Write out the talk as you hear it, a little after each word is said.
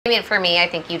I mean, for me, I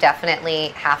think you definitely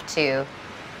have to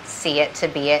see it to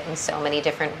be it in so many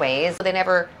different ways.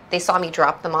 They saw me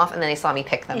drop them off and then they saw me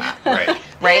pick them up. Right.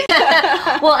 Right?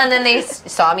 Well, and then they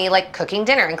saw me like cooking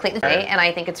dinner and cleaning, right? And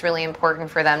I think it's really important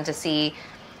for them to see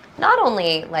not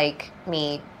only like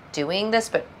me doing this,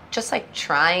 but just like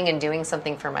trying and doing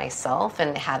something for myself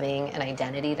and having an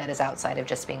identity that is outside of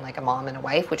just being like a mom and a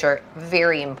wife, which are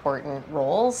very important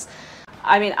roles.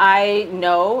 I mean, I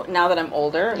know now that I'm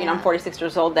older, you know, I'm 46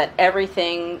 years old, that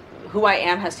everything, who I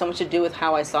am, has so much to do with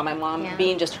how I saw my mom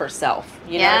being just herself.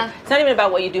 You know, it's not even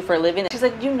about what you do for a living. She's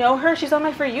like, you know her? She's on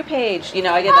my For You page. You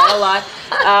know, I get that a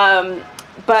lot.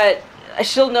 But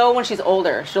she'll know when she's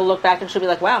older. She'll look back and she'll be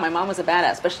like, wow, my mom was a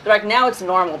badass. But like now it's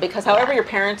normal because however your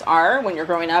parents are when you're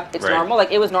growing up, it's normal.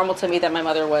 Like it was normal to me that my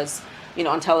mother was, you know,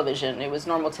 on television. It was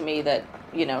normal to me that,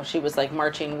 you know, she was like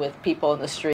marching with people in the street.